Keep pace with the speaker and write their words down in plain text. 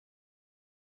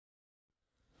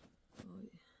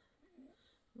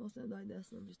واسه دای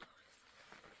دست نمیشه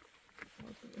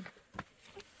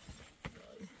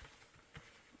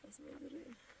اسم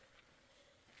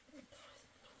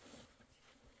داره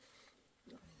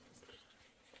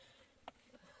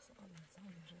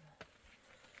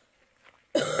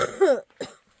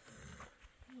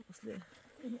اصله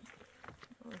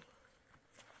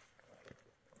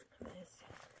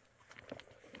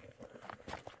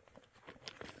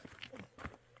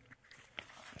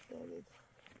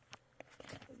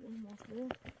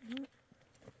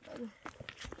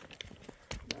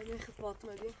بعد خطوات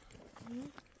دي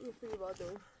وفي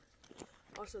بعضهم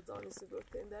 10 ثواني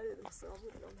سيجارتين ده اللي مصاب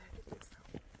بالله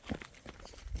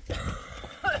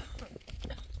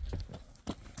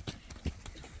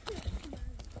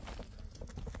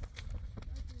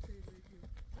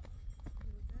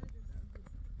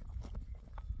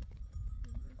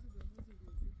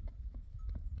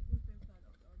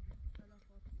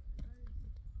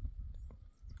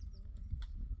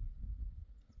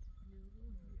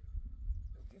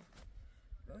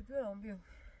بيو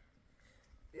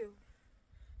بيو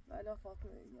لا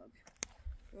فاطمة يا بيو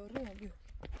يوريهم بيو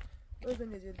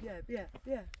لازم يجي بيا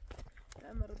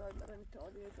لا مرة داي مرة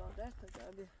نتعالي يزعل ده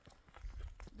تجا بيو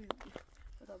بيو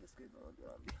هذا بس كده بيو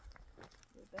بيو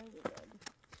ده يجي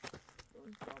بيو بيو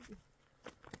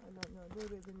أنا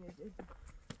دور لازم يجي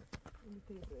اللي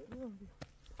تيجي بيو بيو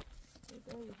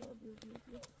ده يجي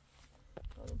بيو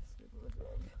هذا بس كده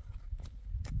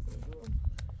بيو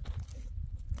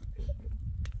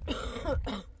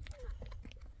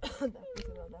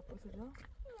Da posso já? Não.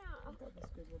 Tá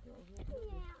biscoito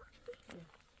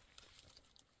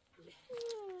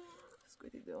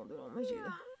biscoito de onde não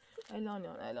imagina. Aí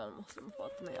lá mostra uma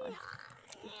foto meio aí.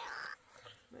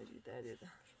 Imagina ali da.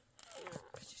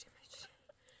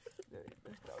 Böyle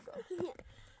bir dalga.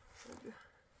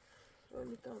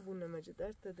 Böyle tam bu ne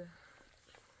mecdert de.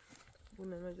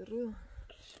 Bu ne mecru.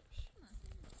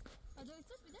 Hadi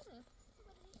üstüne bir de.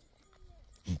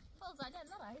 زعلان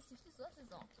لا راح يستشتي سوا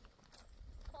سيزون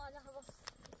قال خلاص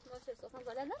ما شي سوا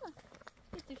زعلان لا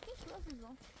يستشتي سوا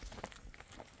سيزون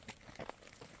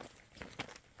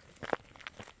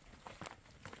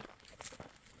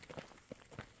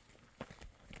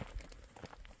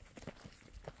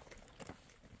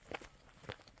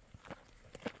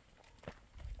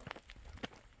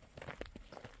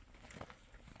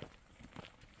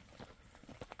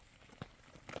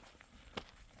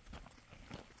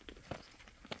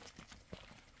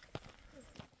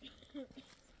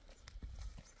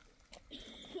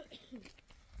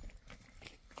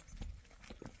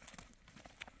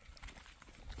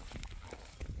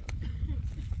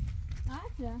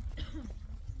Ja.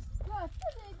 Ja,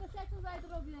 ik ben slecht als wij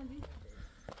erop zijn.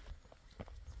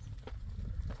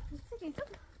 Wat zeg je toch?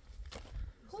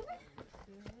 Goed hè?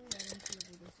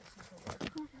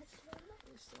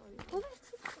 Sorry.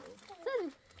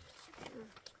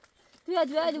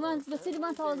 دوی من بسیاری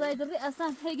من تازه داری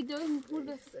اصلا هیچ دوی مطمئن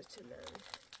بس.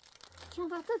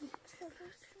 چون وقتی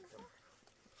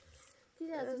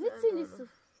دیگه از هیچی نیست.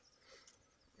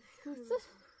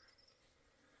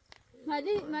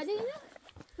 مالی اینه؟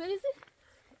 فریزی؟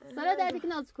 سالا دردی که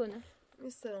ناز کنه.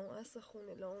 مثل اون اصلا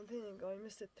خونه لانده نگاهی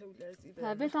مثل تولرزی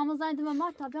داره. بیت همون زنده من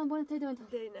مرد تابیان باید تیدون.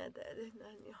 دی نداره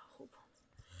نه خوب.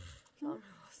 لام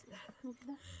واسه.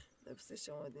 لبس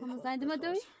شما دی. همون زنده ما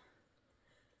دوی؟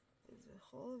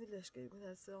 خوب ویلش که بود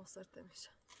از آسرت میشه.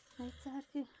 نه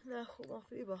سرکی. نه خوب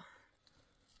فریبا.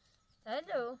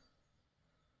 هلو.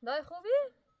 دای خوبی؟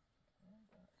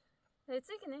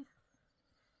 هیچی کنی؟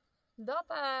 داپ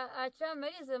اکرم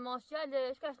مریض ماشیال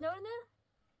اشکاش نورنه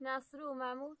نصر و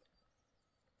محمود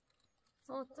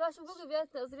تو شو بگو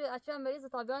بیاد ازری اکرم مریض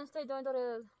طبیعانش تایدان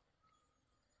داره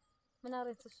من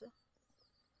نریتشه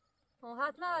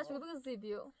حتما شو بگو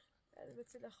زیبیو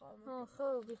البته لخوام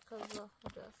خوبی قضا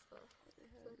دست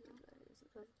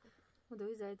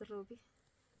مدوی زاید روبی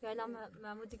یالا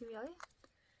محمود دیگه میای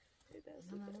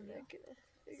محمود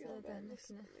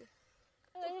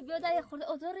بیاد یه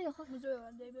خورده اتار یا خود بجای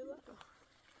ونده ببر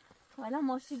حالا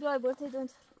ماشی بیای برده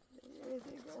دوند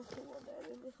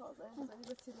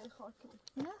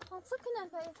نه خانسا کنن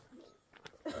باید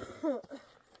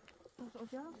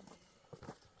اجا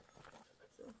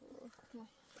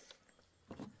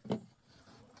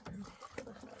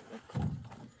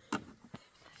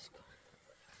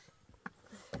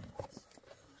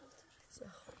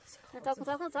تاکو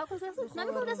نه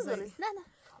میکنم دست داری نه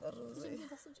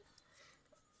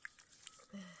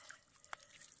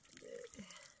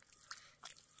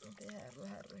ده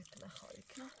هر روی تنخواهی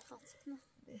نه خاطر نه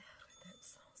ده هر روی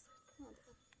تنخواهی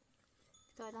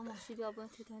تا الان ماشی بیا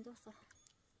باید تیدون دسته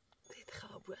دید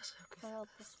خواب بوش خواب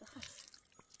بوش بخست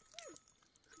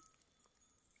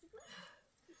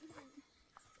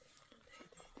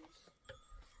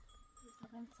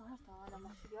نریم صحر تا آدم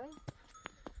ماشی بیایی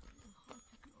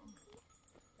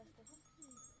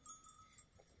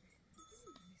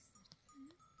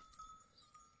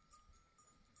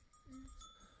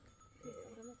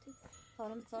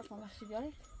صارم صحر تا ماشی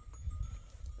بیایی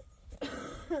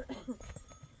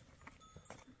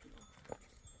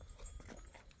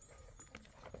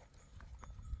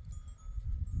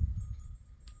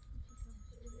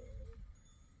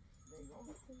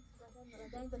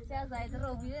بسیار زایده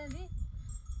رو بیده دی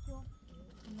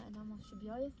نه نه ماشی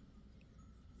بیایی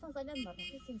سان زایده نبرم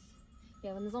کسی نیست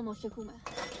یا نظام ماشی کومه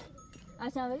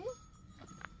عشان بری؟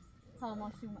 ها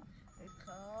ماشی اومد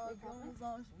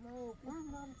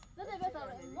نه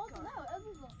بهتره موت نه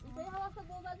عزیزم ایشای حواسه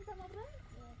بوزدی تمام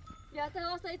یا تا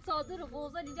حواسه ایت صادر رو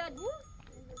بوزد ایجاد بود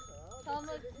تمام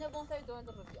نبونتای دوند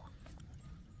رو بیا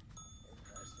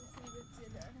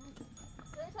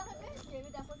ده شاخه بیش یه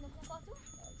دفعه نکن پاتو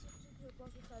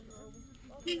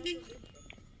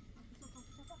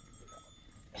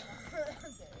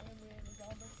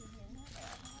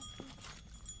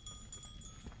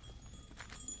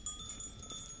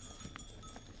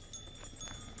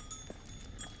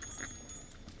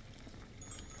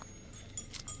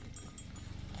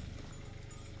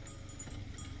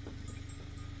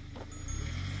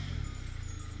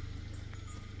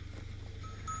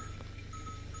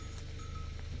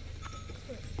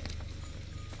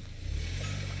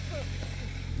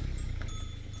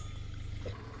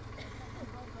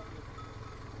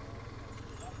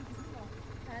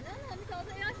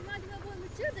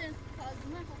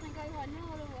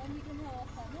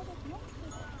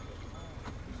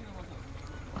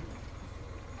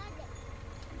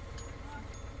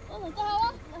تو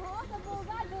هوا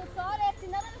بوزد بود سوار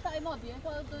احتینا نمیتایی ما بیاییم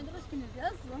تا دونده روش کنید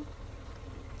اصلا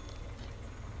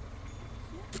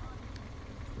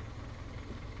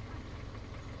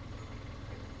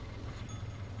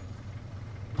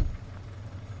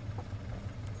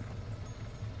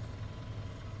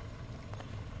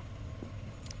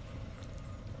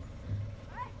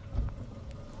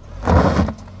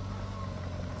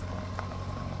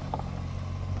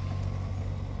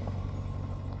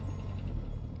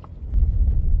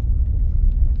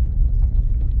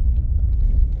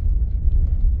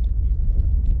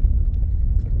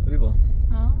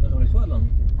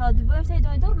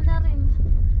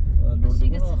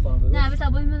نه بس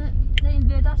ابوی من این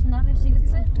بیاداش نریم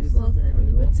شیگتسه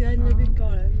بتیاری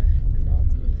نبیکارم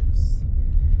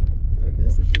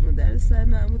بس تو مدرسه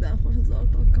محمود خوش هزار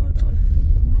تا کار داره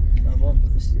تمام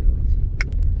بزشتی رو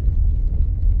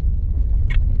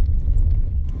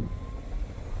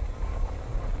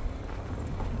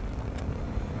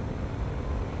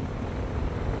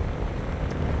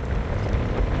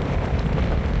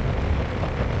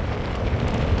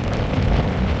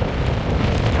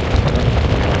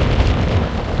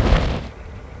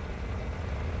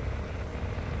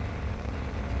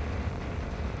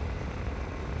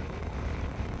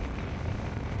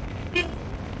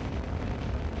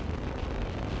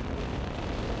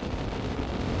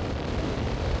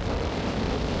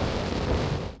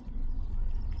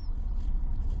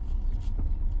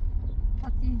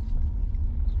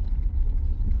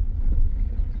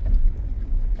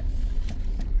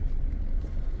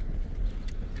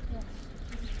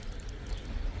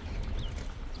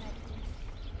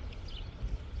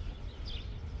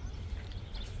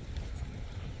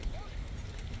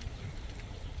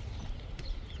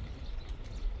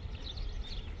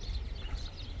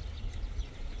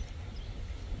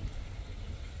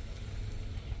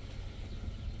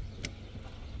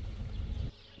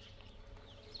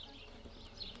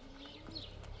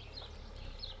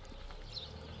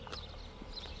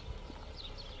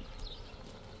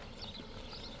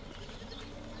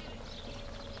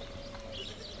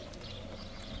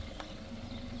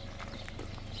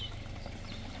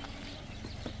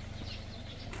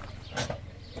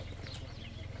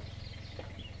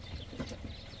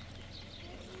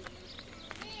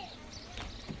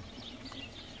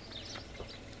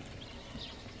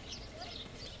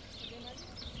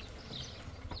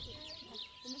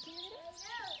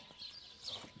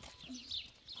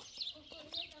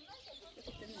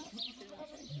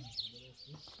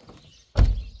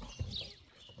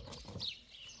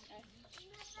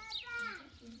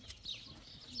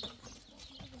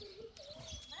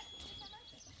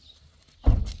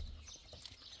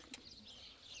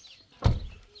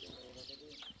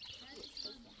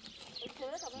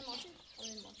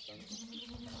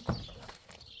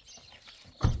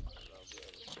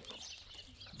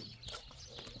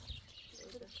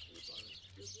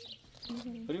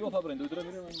Fariba fa prendere, dovrei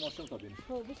avere un moscio sta bene.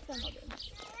 Oh, questo va bene.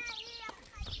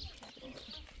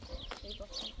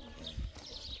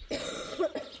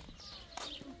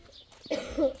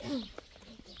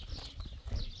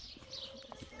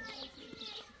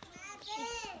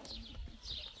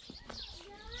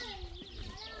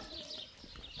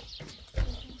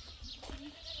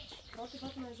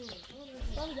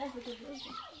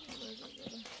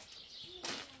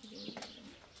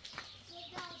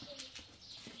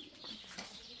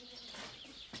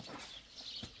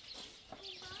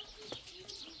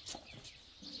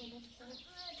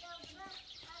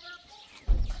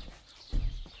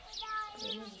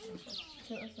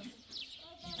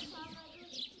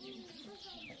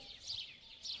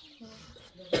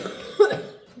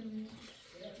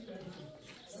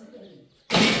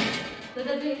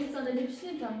 Dada jest co będzie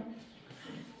przyjechał.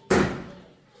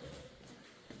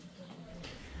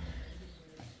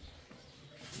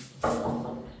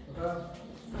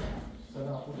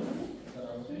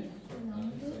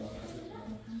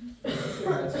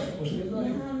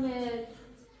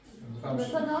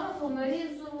 صدارة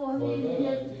ومريض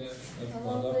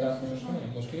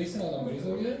مشكلة سنة على مريض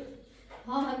ولا؟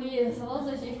 ها همي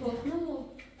سوازة شيء كوفنو.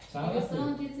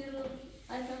 رستوران كتير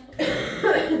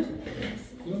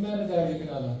كم بله داری که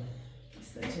ندارم؟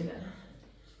 استاجنا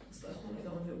استخونه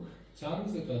داده بود. چند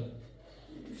روزه تا؟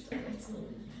 دوشتم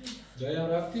جایی هم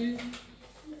رفتی؟ نه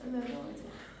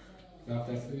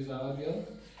رفت دست بی زحمت بیاد؟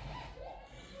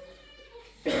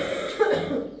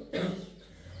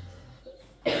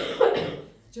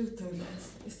 جو تولد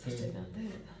استاجنا ده.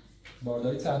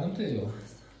 بارداری چندم تیجو؟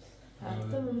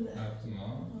 هفتم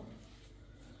ها؟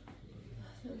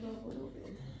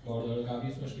 بارداری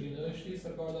قبلی مشکلی نداشتی؟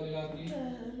 سر بارداری قبلی؟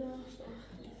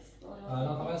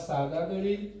 الان فقط سردر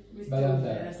داری؟ بدن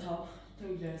درد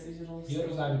یه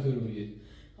روز همینطور رویه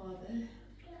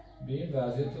ببین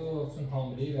وضعیت تو چون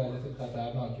حامله‌ای وضعیت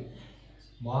خطرناکه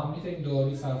ما هم میتونیم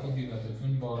داروی سرخود بیمته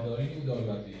چون بارداری نیست دارو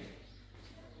باید بگیری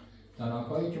تنها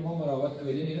کاری که ما مراقبت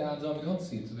بدین انجام میدم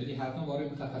سیت ولی حتما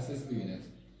باید متخصص ببینید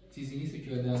چیزی نیست که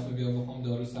به دست بیا بخوام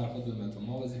دارو سرخود بمته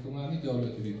ما وظیفه ما همین دارو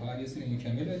بتونیم فقط یه سری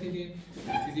مکمل بدیم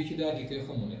چیزی که در حیطه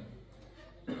خودمونه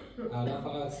الان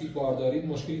فقط سی بارداری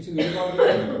مشکلی چی داری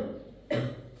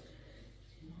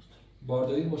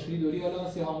بارداری مشکلی داری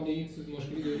الان سی حاملگی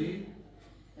مشکلی داری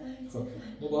خب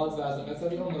ما باید وزن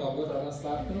قضایی رو مراقبت الان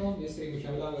ثبت کنم یه سری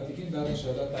مکمل هم بتیکیم بعد ان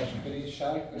شاء الله تشریف برید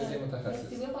شرک برید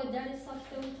متخصص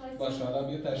باشه حالا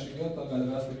بیا تشریفات تا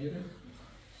غلبه است بگیره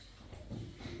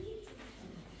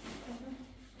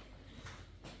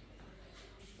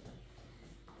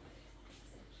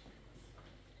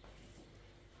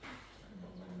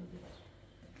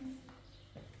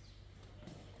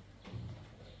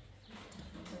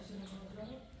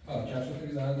کفشو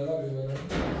توی زنه دارم بیا بدارم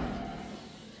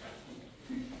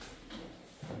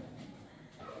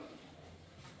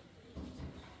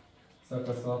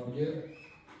سرکا صاف میگه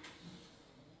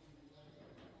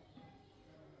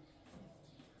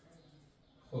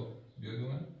خب بیا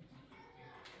دومه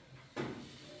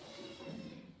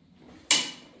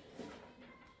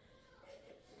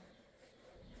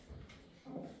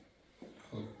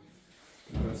خب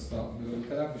درستا به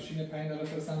طرف بشینه 5 دقیقه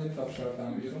فرستن تا شرط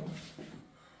هم بیرون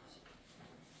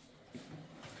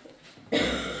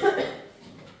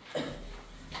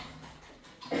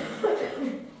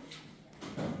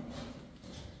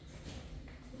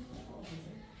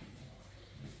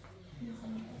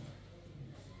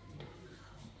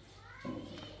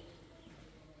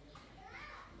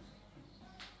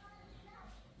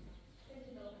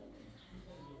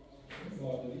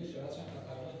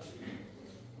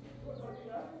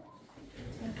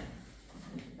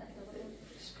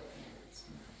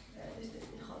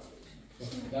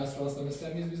دست راست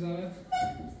مثل میز بیزنه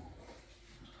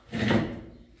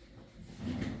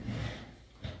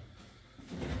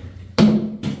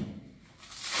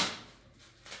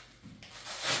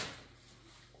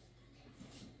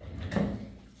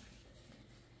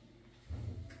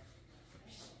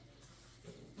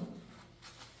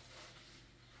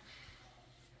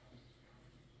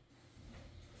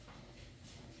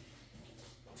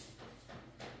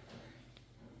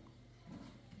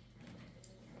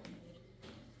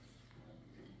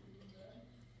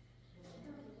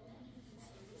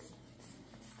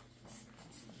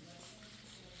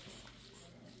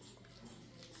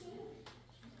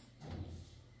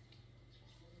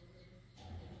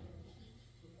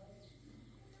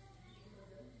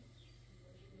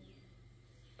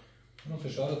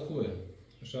فشارت خوبه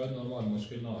فشارت نرمال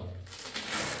مشکل نداره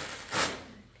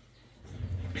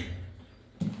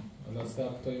حالا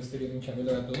سخت تا این سری مکمل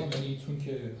رد دارم ولی چون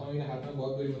که پایین حتما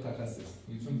باید بری متخصص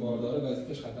چون بارداره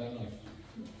وضعیتش خطرناکه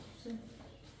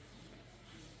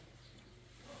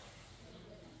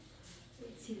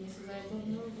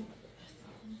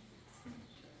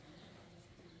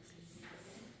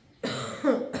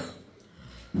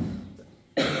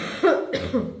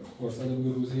فرصت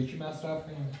بگو روز یکی مصرف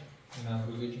کنیم، این هم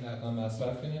روز یکی حتما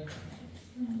مصرف کنیم.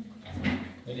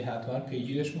 ولی حتما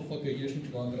پیگیرش کن، خود پیگیرش کن که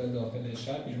باید برای داخل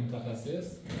شب پیش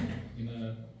متخصص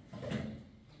این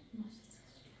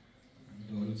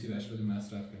دارو تیرش بده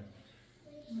مصرف کنیم.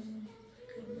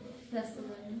 دست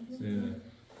بزنیم.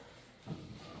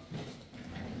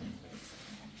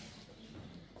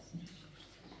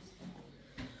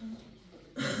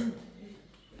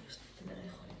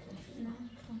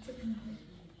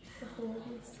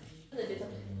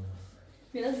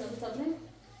 Biraz da tabii.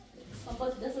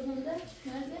 Kapat da sonunda.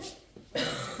 Nerede?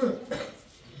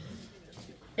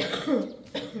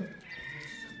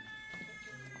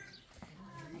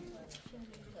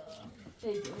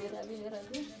 Vera.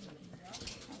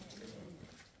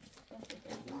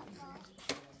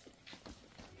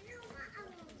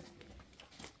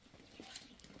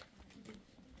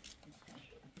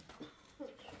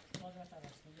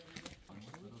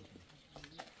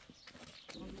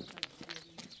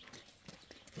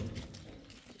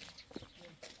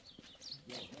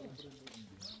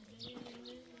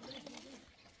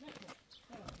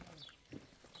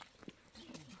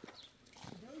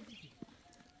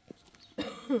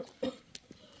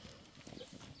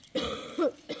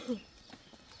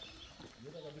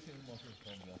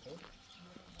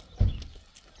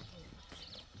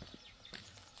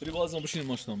 فریبا از اون بشین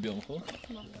ماشینم بیام خب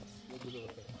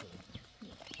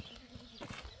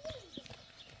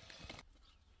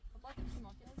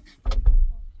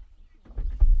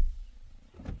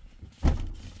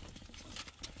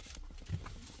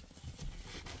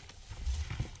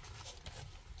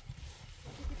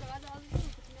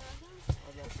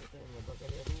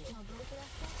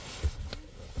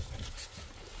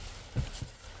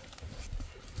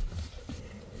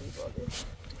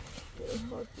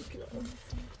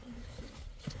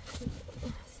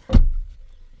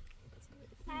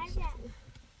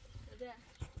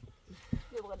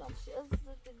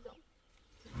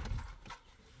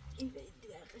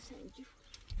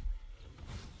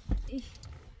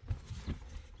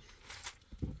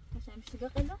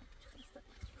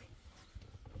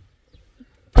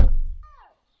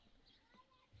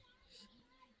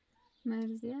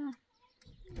مرزیه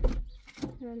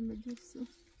بریم دوستو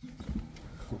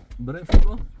بریم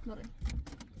فریبا بریم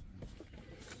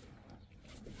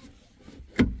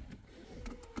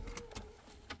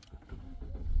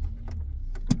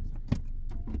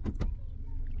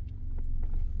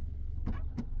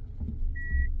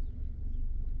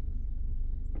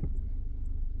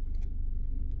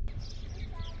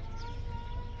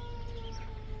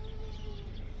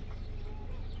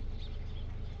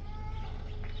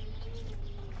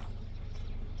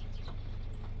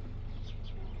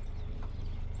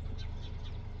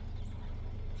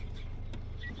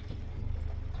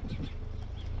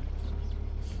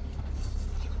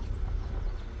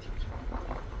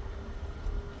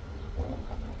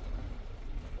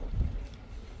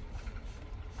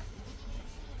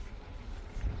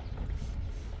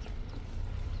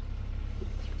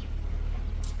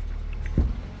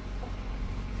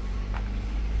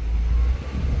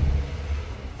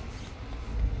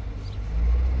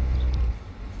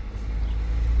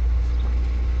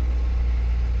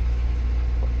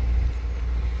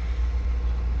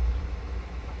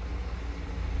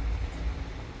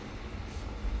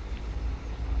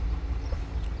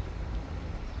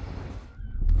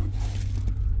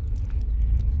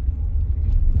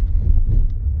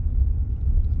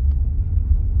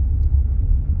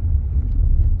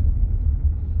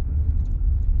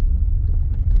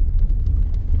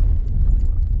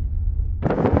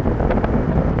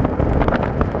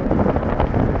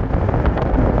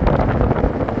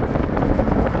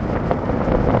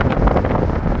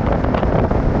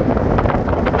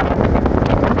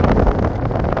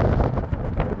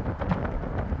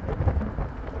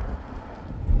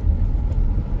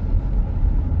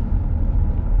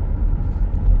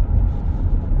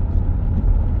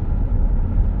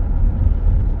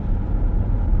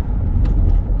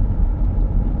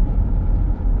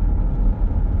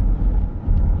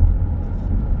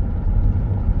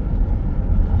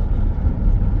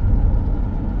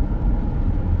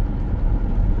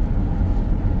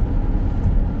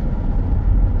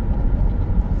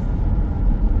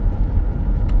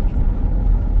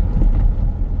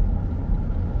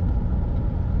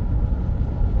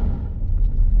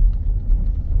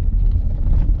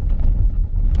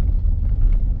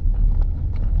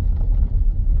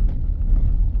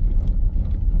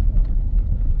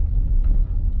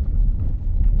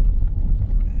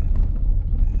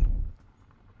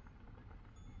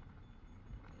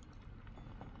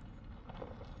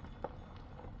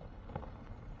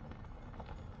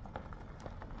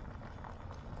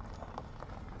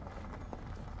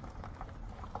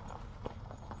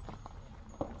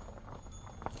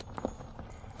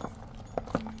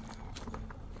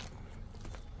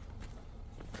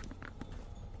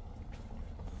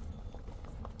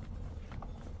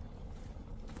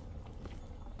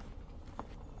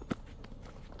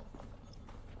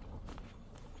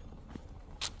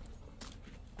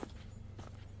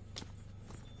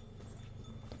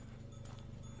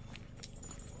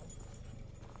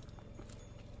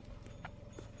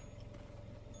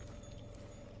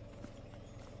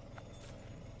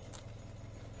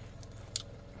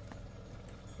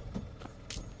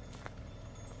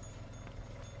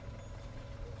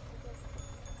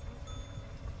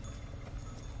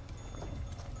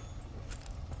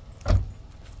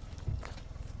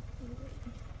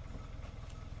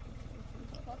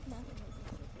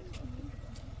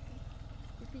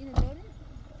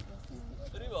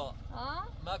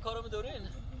کارم دارین؟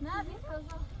 نه بی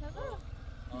کازا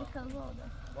بی کازا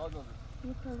باز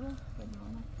بی کازا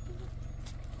بدونه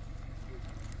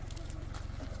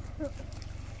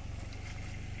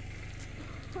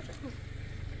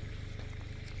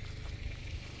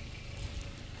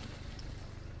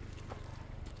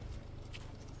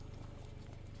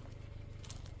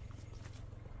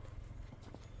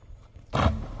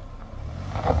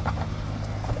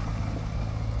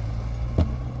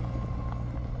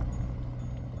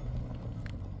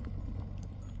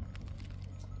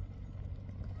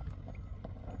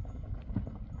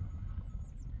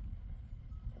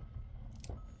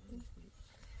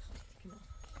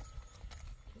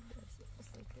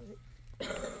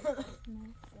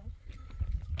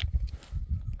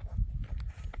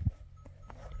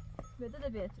بده ده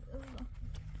بیت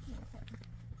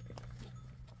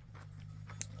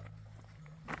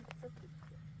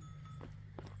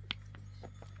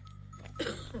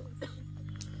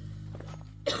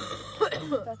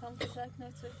تاتم کشک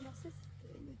نترک نسیت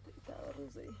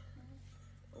روزی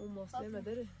اون مسلمه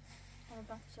داره انا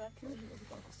بعد شاكر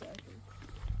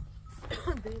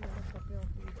دايما نفرق يوم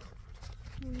في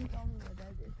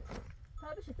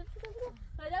ها بش تمشي تقرا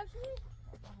هذا شنو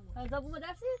هذا ابو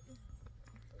مدرسه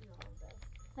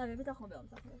ها بتاخذ بيوم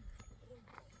صح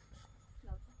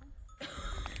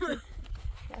لا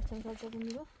عشان كذا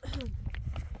بنيرو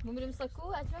ممكن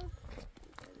نسكو عشان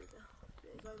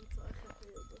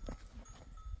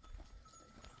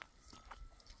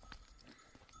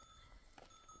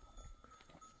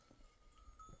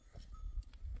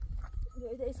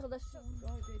إذا يصير الشغل بسوي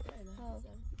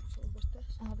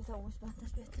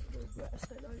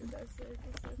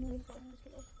مش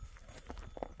بهتش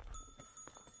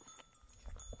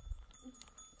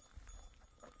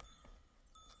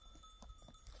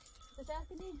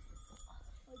تاكلي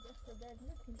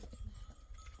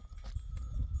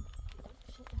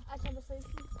عشان بس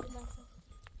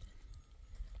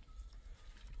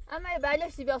اما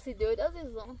بلاش تبي اصير دود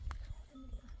عزيزة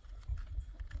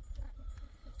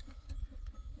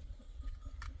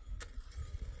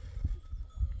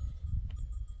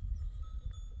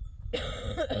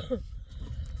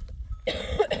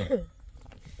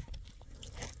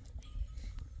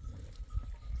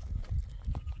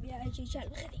بيعجي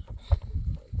شال خلي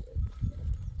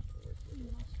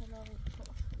ما شاء الله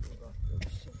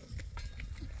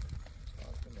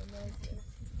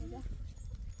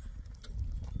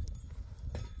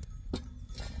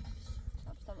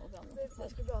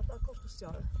Jag ska bara ta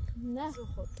koppelstöret. Nej.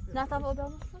 Nej, ta vad bra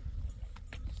måste.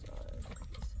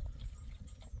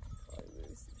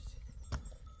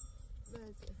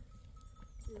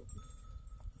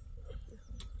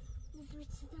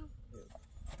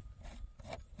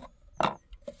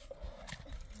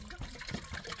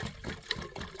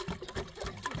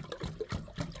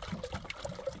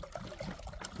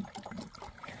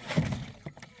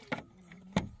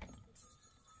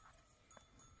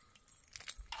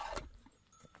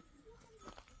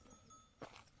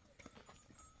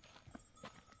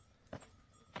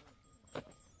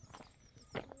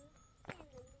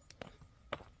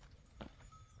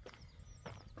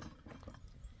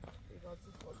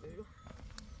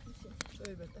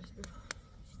 شوي بتشتو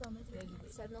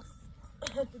سرنص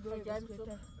تقول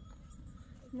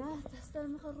لا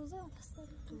تستلم الروزة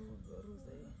تستلم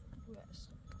روزة وعش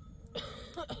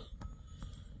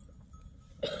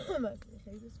ما في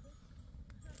خير اسمه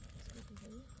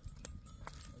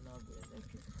لا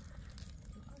بيك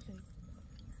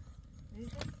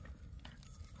ايش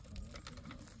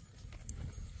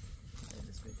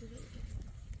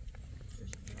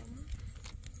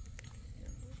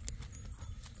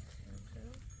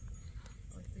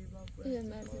هي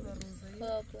ما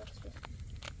خلاص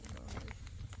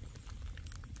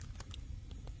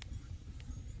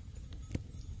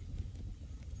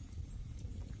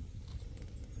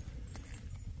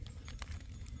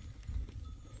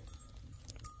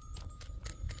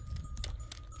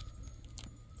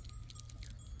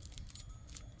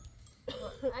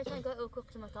عشان قالوا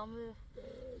كوكت مطعم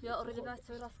يا أوريدي ما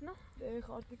تسوي راسنا ايه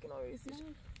خاطري كنا ويسيش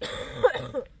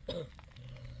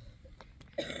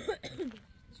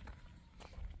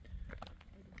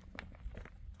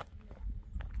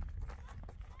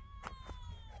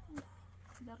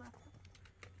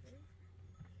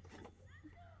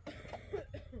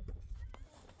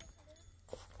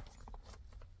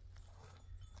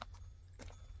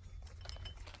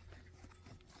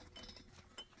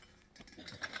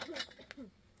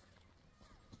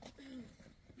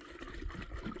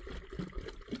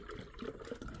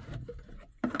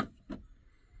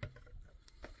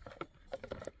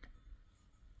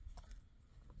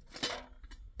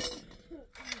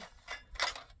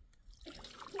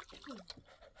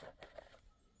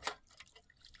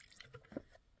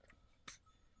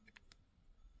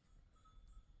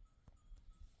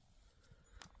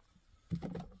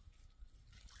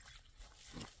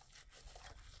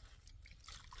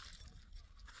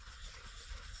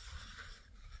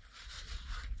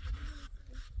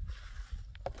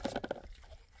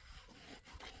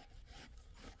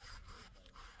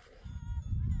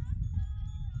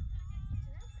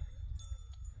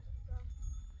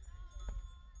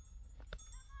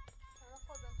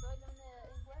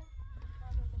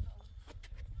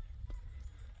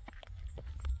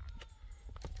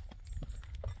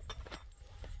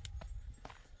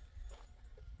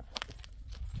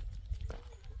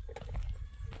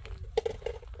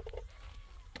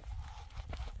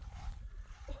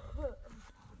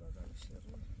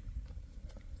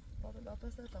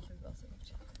پس تاخیر واسه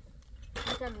میشه.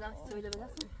 میتونم بدم سویل بدم.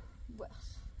 بخش.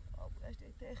 آبش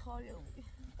دیگه خالی بودی.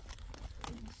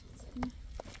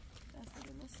 دست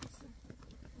به نسوسه.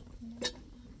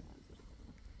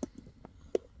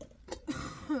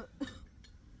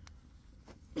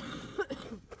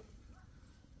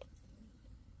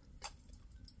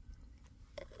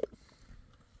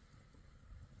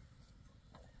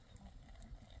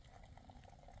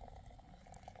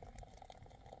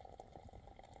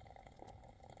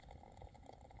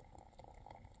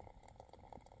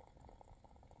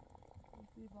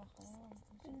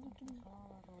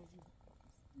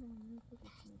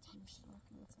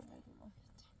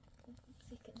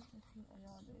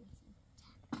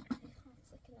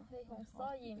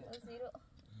 صايم أزيرو.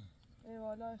 إيه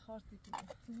والله خارتي كده.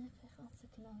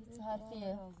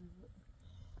 هاتيه.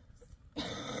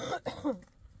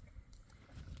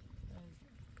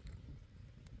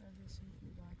 هذا شيء في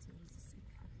بعض سويز السيد.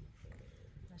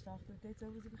 مش تعرف تبدأ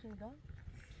تسوي بخير ده؟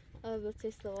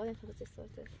 بتسوي بتسوي.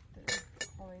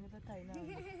 خويني بتاعنا.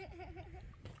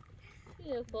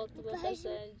 يا فاطمة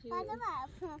بساجي.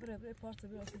 بري بارت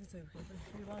بري أصلي تسوي بخير.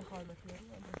 بري ما خالك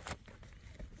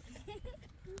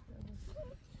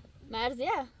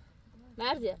مرزية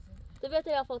مرزية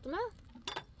تبي يا فاطمة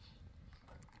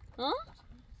ها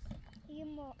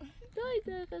يما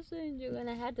تاي قشنج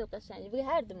أنا هاد القشنج بقي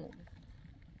هاد مو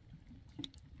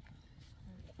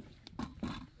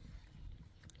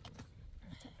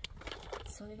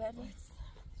سوي بردي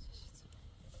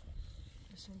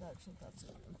شن دار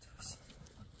توش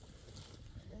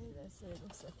لا سيد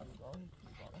وسافر باوي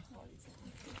باوي خالص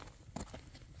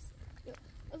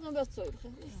أظن بس سوي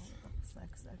بخير ساك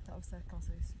تاو ساك كان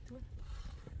سوي سيتو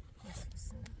بس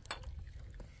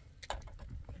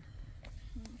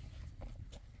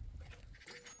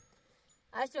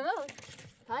عشان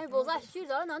هاي بوضع شيء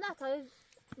ده أنا هاي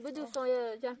بدو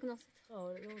شوية جانك نص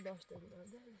يوم داشته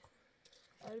بودم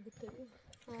عارف بالتالي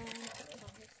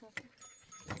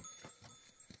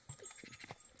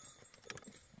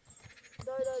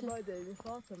داي داي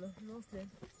فاطمة نوصل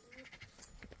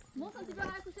مو أنت جاي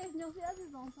هاي شايف نوصل أزيد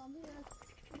نوصل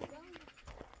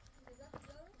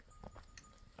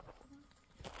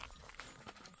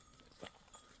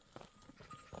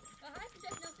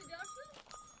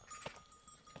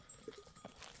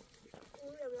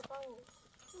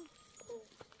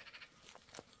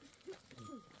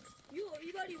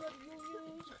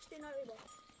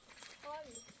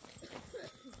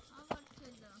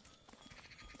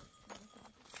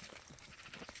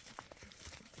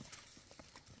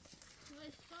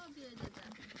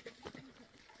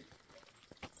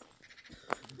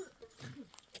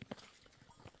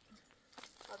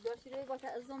شروع با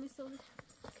تعظمی سوی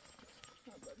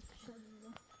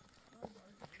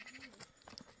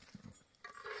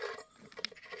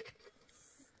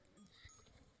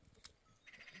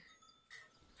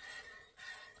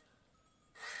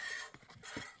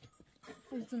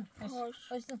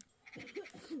Açtın.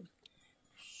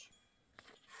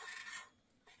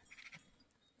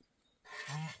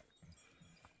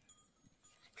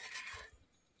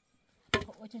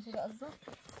 Очень серьезно.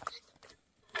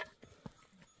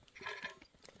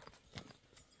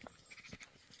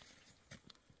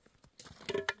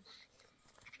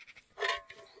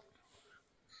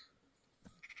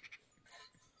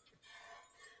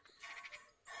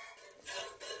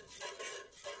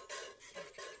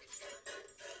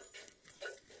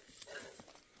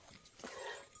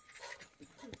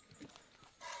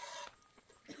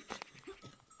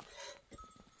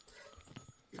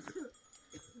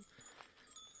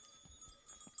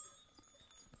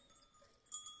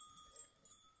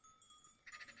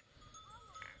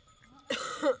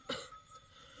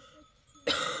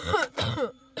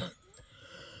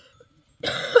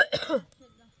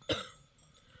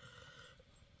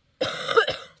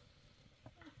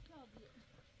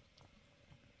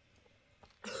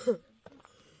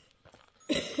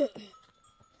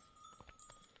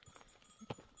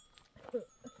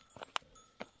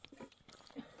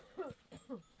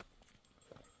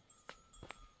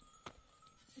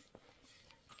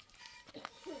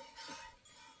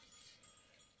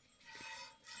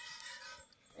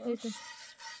 Evet.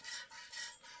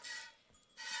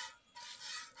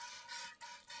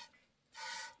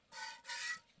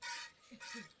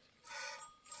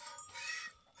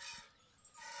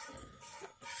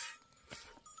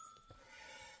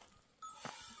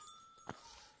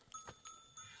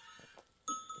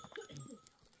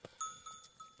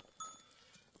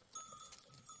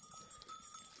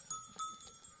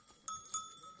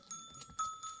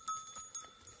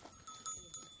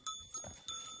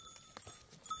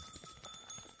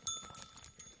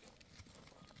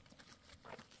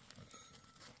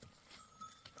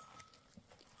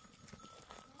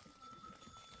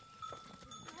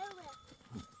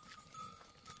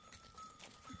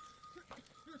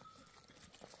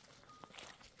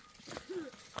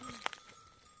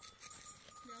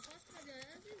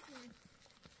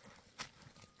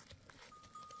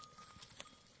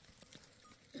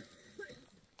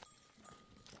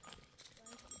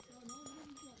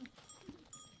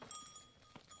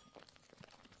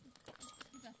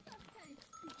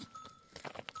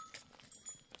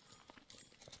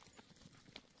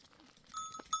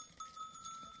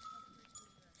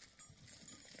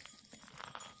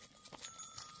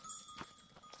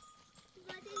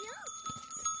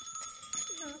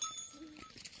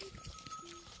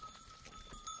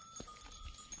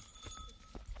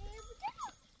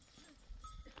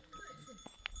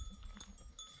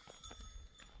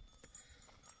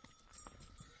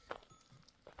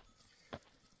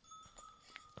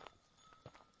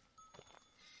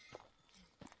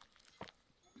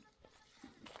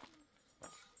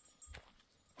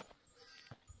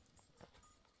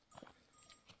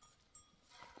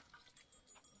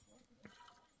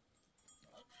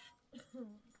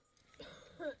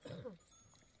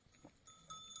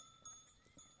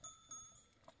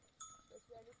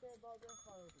 نه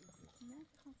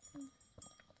خاصی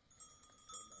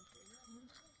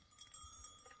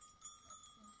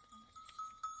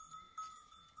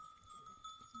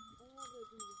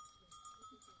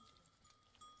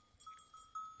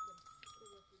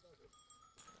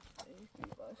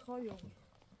خواهی اصلا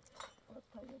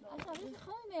ریش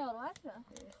خواهی میارو اصلا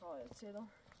خواهی چرا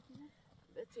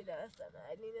بتیله اصلا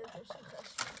علی نزوش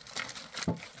خشم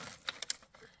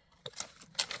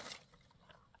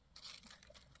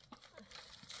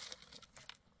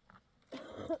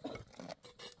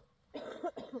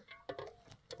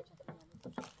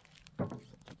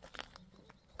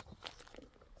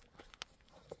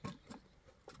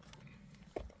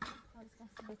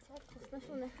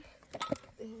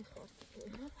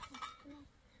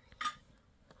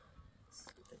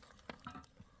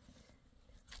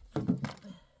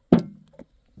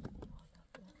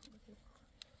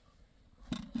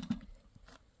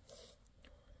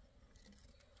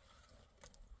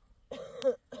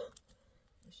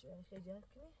نشونه خجالت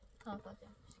کنی؟ ها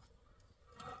فاطمه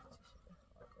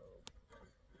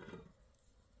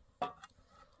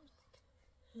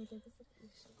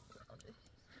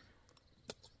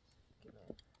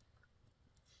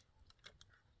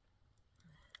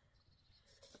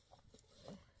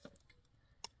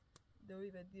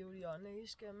دوی به دیوریانه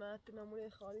ایش که ماتنا موری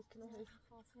خالی کنه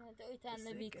دوی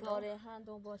تن بیکاره هم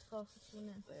دنبال کار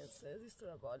خودشونه سازیست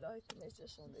رو بالای کنه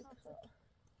چشم دیگه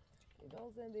اینا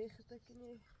زنده خطه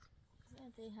کنی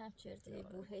زنده هم چرتی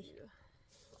بوهی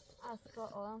از که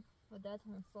آم و داد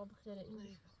هم صاب خیره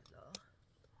این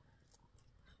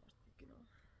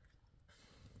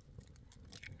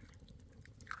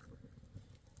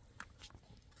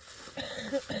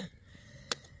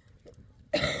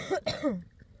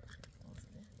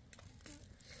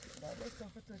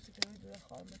صافت رو چکنی دوی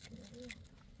خواه مکنی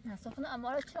نه صافنه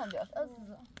اماره چی هم بیاشت از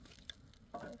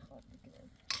خواه مکنی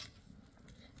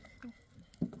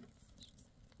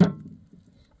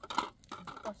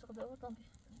قاشق دوردم بی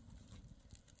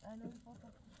انا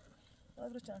فاطمه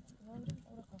آبرو چند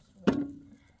آبرو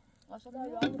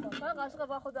قاشق قاشق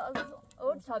با خود از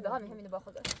اورد شابه همینه با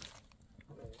خود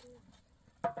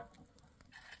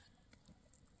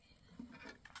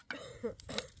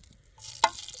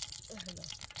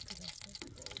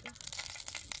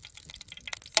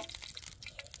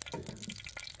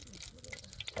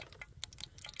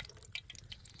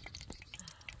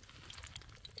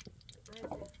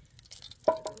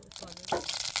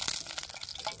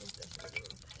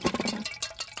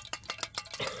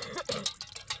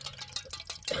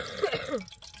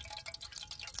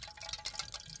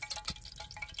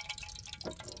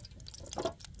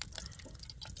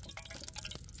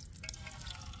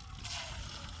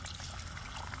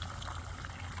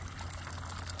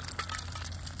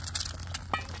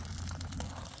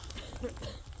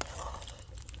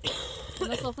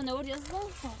صافن نورد يزن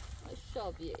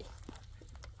الشابي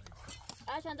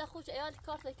عشان ده خوش عيال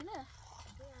كارتك نه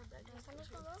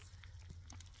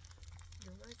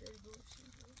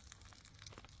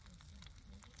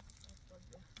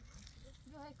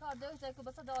جو هي کار دوست که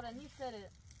بس داره نیست سر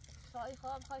شای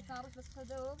خواب خواهی سنروش بس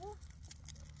خده بو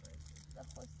ده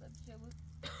خوش سبشه بود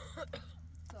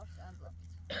داشت انضام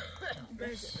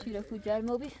شیره کو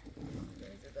جرمو بی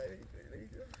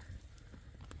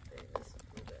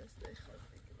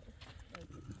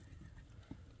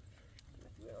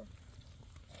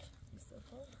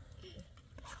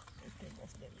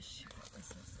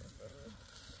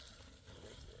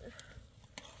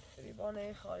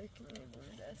Fariba خالی کنی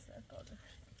بودی دست نکاده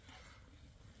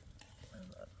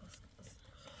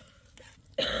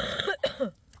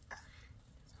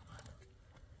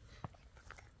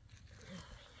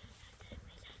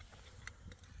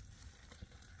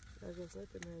لازم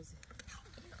به نازی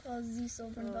خازی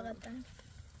صبحن بقدم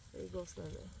ای گوست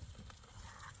نده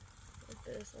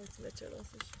درست آیتی بچه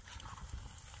راستش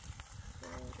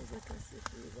روزه کسی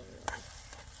خوبی باید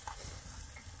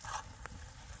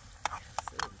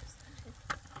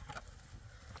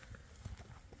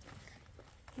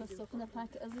مسافنا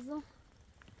پاک عزیزم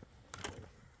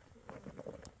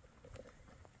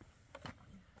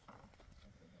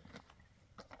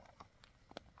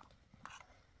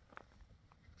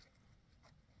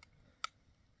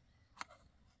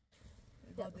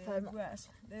فرماش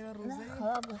ده روزه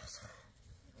خراب باش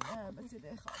نه بس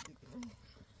ده خواب دیگه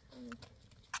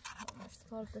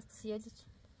کار دست سیادی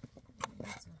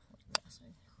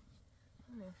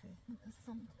نخیر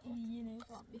اصلا یه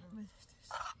نفهم بی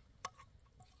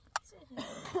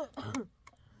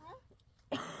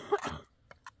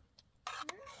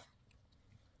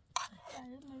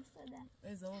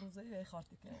ازا روزه یه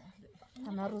خارتی که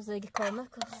همه روزه کار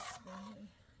نکن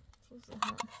روزه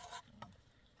ها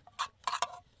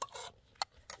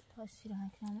تاشیر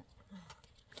اکرمه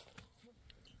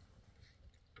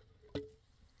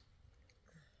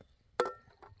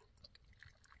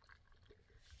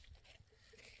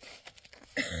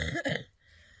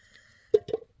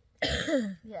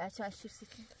یه اچه شیر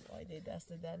سیتی وایده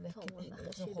دست در تمام نکنید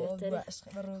نخشی خود بهتره.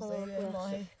 عشق و روزه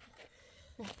ماهی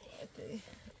اوکی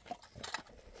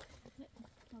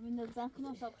همین دزن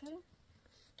کنم شب خیلی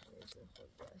خود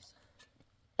باش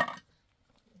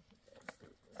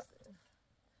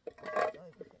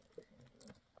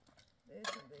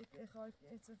بیتون بیتی خواهد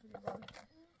بیتون فریبان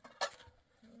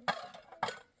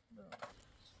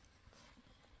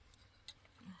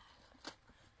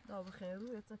دا بخیر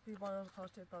روی بیتون فریبان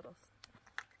خواهد چه داراست